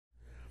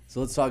So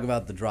let's talk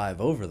about the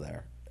drive over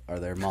there. Are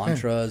there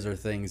mantras or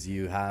things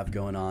you have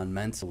going on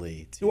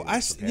mentally to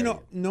prepare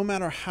no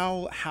matter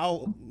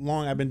how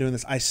long I've been doing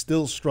this, I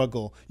still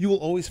struggle. You will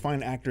always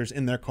find actors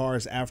in their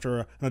cars after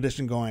an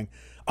audition going,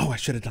 "Oh, I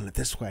should have done it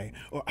this way,"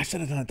 or "I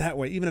should have done it that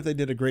way," even if they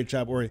did a great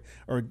job or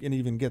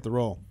even get the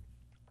role.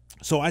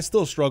 So I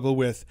still struggle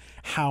with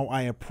how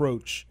I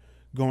approach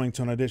going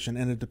to an audition,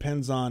 and it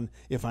depends on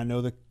if I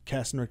know the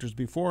casting directors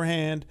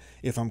beforehand,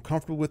 if I'm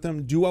comfortable with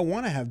them. Do I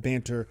want to have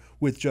banter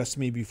with just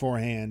me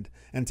beforehand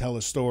and tell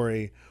a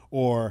story,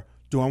 or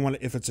do I want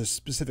to, if it's a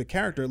specific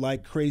character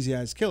like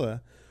Krazee-Eyez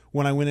Killa,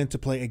 when I went in to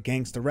play a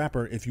gangster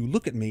rapper, if you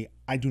look at me,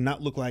 I do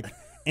not look like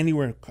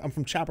anywhere. I'm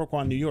from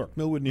Chappaqua, New York,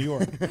 Millwood, New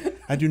York.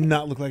 I do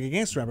not look like a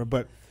gangster rapper.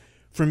 But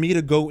for me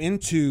to go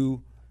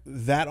into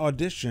that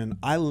audition,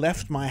 I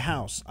left my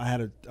house. I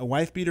had a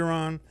wife beater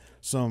on,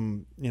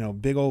 some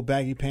big old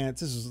baggy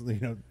pants. This is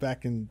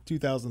back in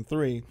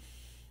 2003.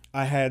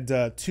 I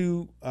had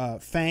two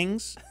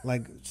fangs,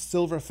 like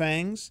silver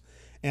fangs,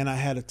 and I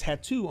had a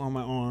tattoo on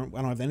my arm.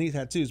 I don't have any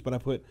tattoos, but I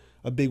put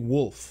a big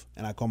wolf,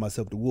 and I call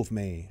myself the Wolf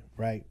Man,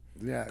 right?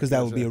 Yeah, because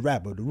that would be a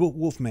rapper, the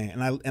Wolf Man.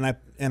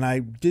 And I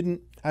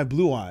didn't. I have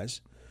blue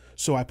eyes,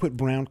 so I put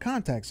brown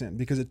contacts in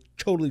because it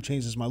totally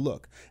changes my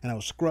look. And I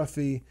was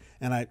scruffy,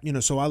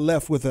 and so I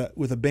left with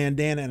a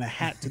bandana and a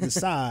hat to the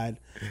side,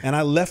 and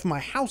I left my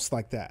house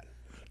like that,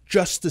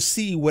 just to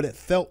see what it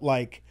felt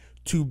like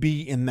to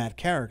be in that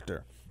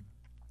character.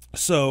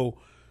 So,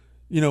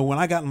 when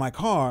I got in my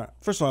car,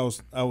 first of all,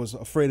 I was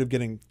afraid of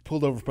getting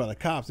pulled over by the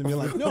cops and being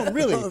like, "No,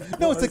 really,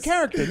 no, it's a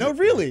character. No,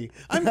 really,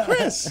 I'm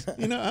Chris.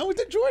 I went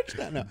to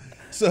Georgetown."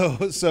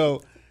 No,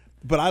 so.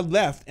 But I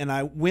left, and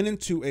I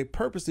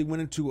purposely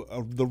went into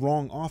the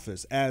wrong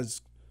office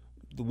as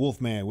the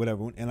Wolfman,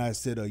 whatever. And I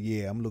said,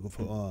 "Yeah, I'm looking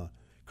for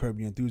Curb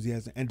Your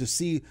Enthusiasm," and to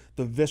see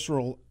the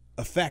visceral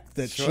effect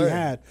that she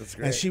had,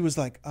 and she was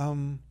like,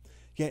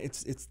 "Yeah,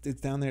 it's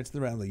down there. It's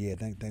the right." I'm like, "Yeah,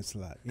 thanks a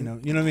lot." You know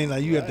what I mean?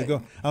 Like, you have to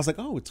go. I was like,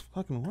 "Oh, it's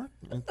fucking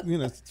working."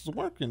 It's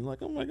working.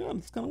 Like, oh my God,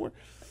 it's gonna work.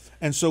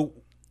 And so,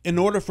 in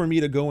order for me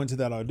to go into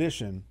that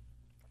audition,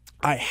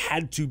 I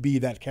had to be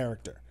that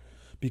character.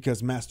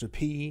 Because Master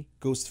P,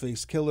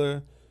 Ghostface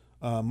Killer,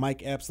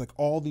 Mike Epps, like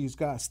all these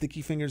guys,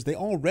 Sticky Fingers, they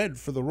all read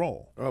for the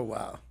role. Oh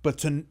wow! But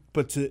to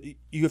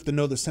you have to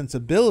know the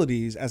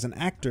sensibilities as an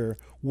actor.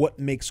 What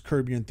makes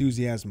Curb Your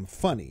Enthusiasm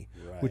funny,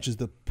 which is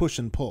the push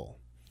and pull.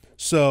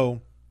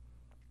 So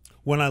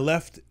when I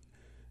left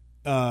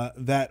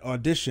that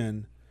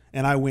audition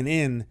and I went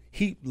in,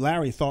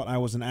 Larry thought I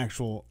was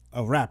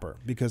a rapper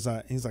because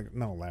he's like,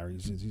 "No, Larry,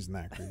 he's an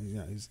actor."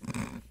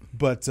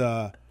 But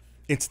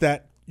it's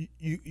that.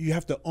 You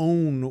have to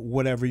own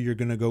whatever you're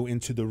going to go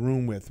into the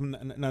room with.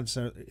 Not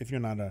necessarily if you're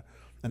not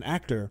an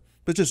actor,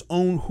 but just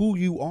own who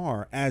you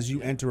are as you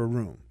enter a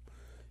room,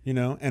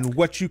 and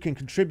what you can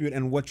contribute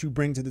and what you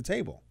bring to the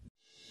table.